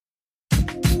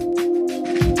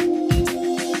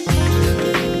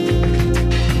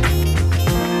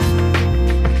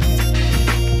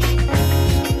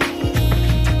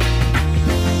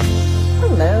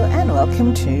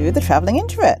to the Traveling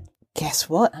Introvert. Guess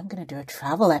what? I'm going to do a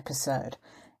travel episode.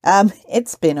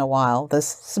 It's been a while. There's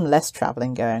some less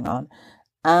traveling going on.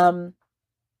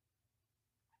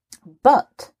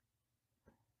 But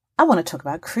I want to talk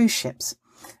about cruise ships.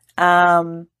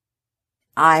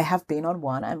 I have been on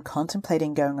one. I'm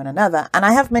contemplating going on another. And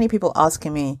I have many people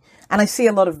asking me, and I see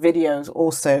a lot of videos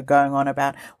also going on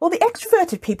about, well, the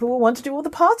extroverted people will want to do all the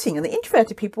partying and the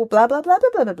introverted people blah, blah, blah, blah,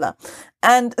 blah, blah, blah.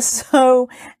 And so,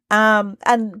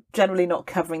 and generally not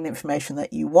covering the information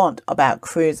that you want about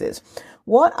cruises.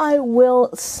 What I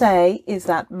will say is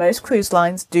that most cruise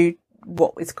lines do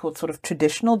what is called sort of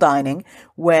traditional dining,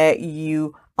 where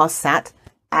you are sat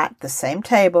at the same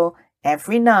table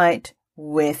every night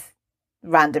with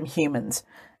random humans.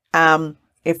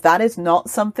 If that is not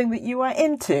something that you are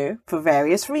into for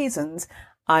various reasons,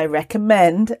 I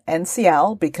recommend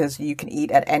NCL because you can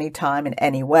eat at any time and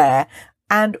anywhere,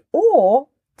 and or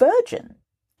Virgin,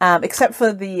 except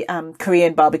for the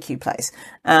Korean barbecue place,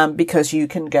 because you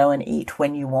can go and eat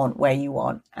when you want, where you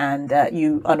want, and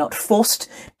you are not forced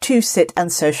to sit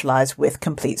and socialize with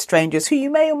complete strangers who you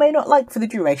may or may not like for the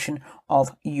duration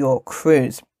of your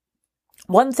cruise.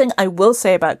 One thing I will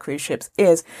say about cruise ships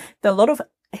is there are a lot of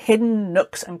hidden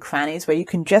nooks and crannies where you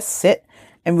can just sit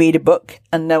and read a book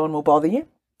and no one will bother you.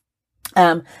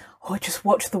 Or just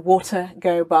watch the water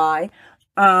go by.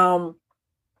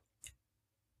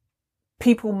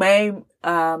 People may,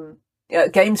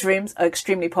 games rooms are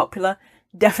extremely popular.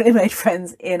 Definitely made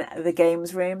friends in the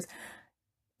games rooms.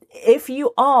 If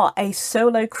you are a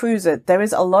solo cruiser, there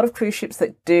is a lot of cruise ships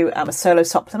that do a solo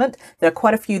supplement. There are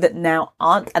quite a few that now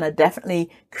aren't and are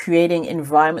definitely creating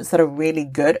environments that are really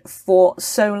good for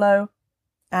solo.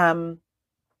 I've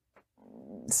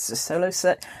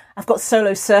got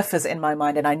solo surfers in my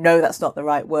mind, and I know that's not the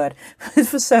right word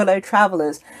for solo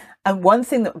travelers. And one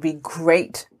thing that would be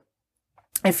great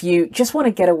if you just want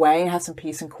to get away and have some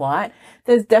peace and quiet,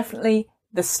 there's definitely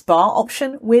the spa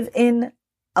option within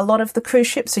a lot of the cruise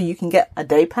ships, so you can get a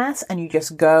day pass and you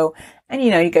just go and,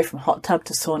 you go from hot tub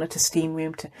to sauna to steam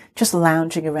room to just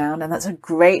lounging around. And that's a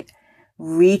great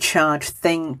recharge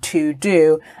thing to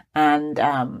do. And,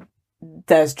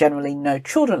 there's generally no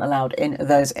children allowed in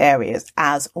those areas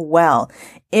as well.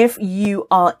 If you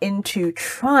are into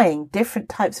trying different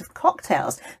types of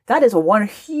cocktails, that is one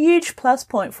huge plus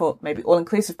point for maybe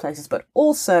all-inclusive places, but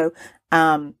also,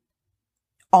 on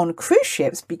cruise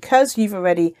ships, because you've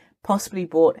already possibly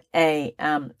bought a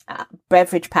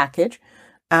beverage package,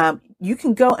 you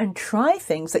can go and try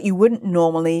things that you wouldn't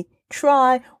normally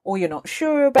try, or you're not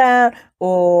sure about,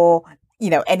 or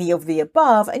any of the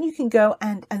above, and you can go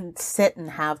and sit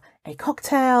and have a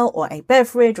cocktail or a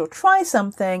beverage or try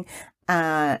something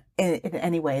in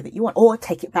any way that you want, or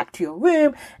take it back to your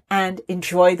room and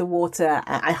enjoy the water.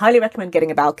 I highly recommend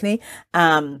getting a balcony,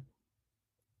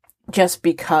 just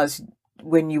because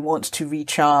when you want to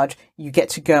recharge, you get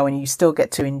to go and you still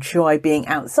get to enjoy being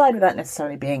outside without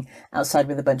necessarily being outside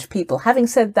with a bunch of people. Having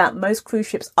said that, most cruise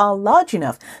ships are large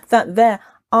enough that there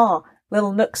are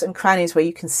little nooks and crannies where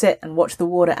you can sit and watch the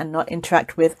water and not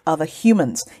interact with other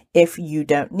humans if you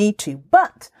don't need to.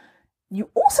 But you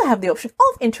also have the option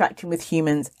of interacting with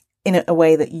humans in a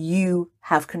way that you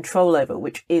have control over,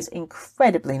 which is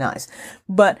incredibly nice.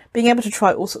 But being able to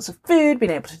try all sorts of food,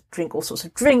 being able to drink all sorts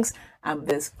of drinks,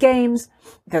 there's games,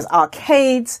 there's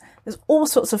arcades, there's all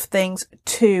sorts of things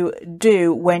to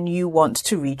do when you want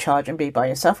to recharge and be by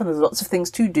yourself. And there's lots of things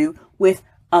to do with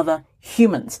other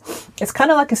humans. It's kind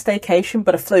of like a staycation,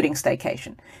 but a floating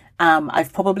staycation.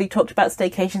 I've probably talked about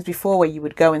staycations before, where you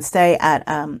would go and stay at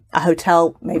a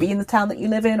hotel, maybe in the town that you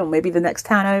live in, or maybe the next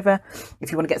town over,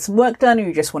 if you want to get some work done, or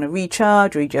you just want to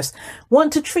recharge, or you just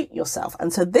want to treat yourself.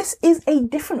 And so this is a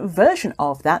different version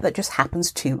of that just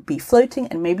happens to be floating,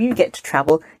 and maybe you get to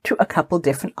travel to a couple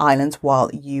different islands while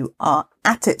you are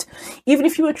at it. Even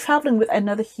if you were traveling with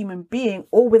another human being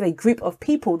or with a group of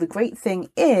people, the great thing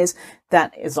is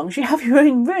that as long as you have your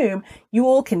own room, you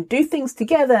all can do things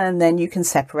together, and then you can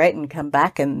separate and come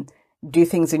back and do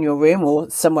things in your room or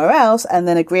somewhere else, and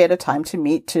then agree at a time to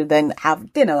meet to then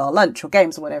have dinner or lunch or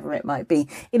games or whatever it might be.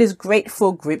 It is great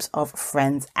for groups of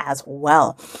friends as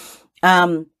well.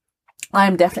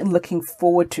 I'm definitely looking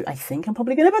forward to, I think I'm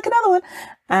probably going to book another one,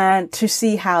 and to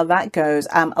see how that goes.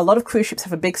 A lot of cruise ships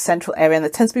have a big central area, and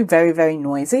that tends to be very, very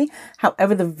noisy.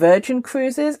 However, the Virgin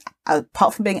cruises,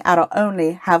 apart from being adult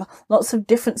only, have lots of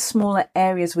different smaller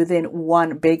areas within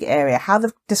one big area. How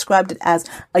they've described it as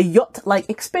a yacht-like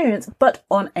experience, but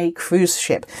on a cruise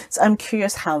ship. So I'm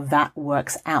curious how that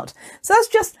works out. So that's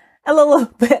just a little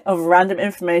bit of random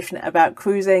information about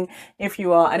cruising if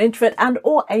you are an introvert and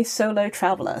or a solo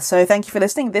traveler. So thank you for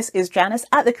listening. This is Janice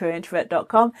at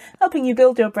thecareerintrovert.com, helping you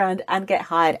build your brand and get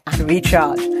hired and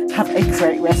recharge. Have a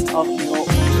great rest of your